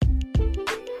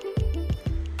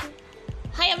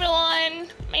everyone,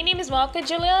 my name is Marco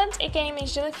Juliet, aka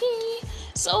Miss Julie P.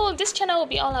 So this channel will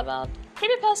be all about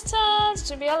CreepyPastas.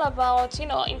 It will be all about,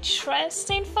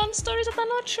 interesting, fun stories that are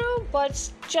not true,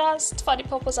 but just for the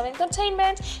purpose of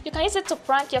entertainment. You can use it to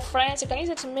prank your friends. You can use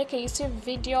it to make a YouTube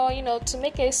video, to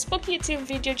make a spooky YouTube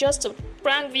video just to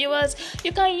prank viewers.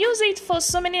 You can use it for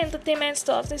so many entertainment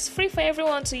stuff. It's free for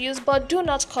everyone to use, but do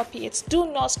not copy it.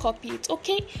 Do not copy it,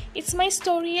 okay? It's my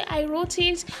story. I wrote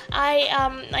it.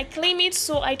 I claim it,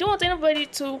 so I don't want anybody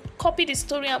to copy the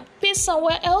story and paste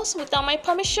somewhere else without my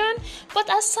permission. But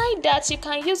aside that, you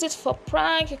can use it for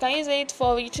prank. You can use it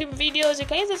for YouTube videos. You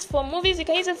can use it for movies. You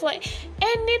can use it for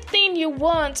anything you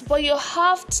want. But you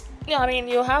have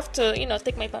to,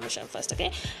 take my permission first,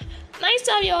 okay? Nice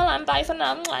to have you all, and bye for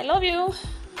now. I love you.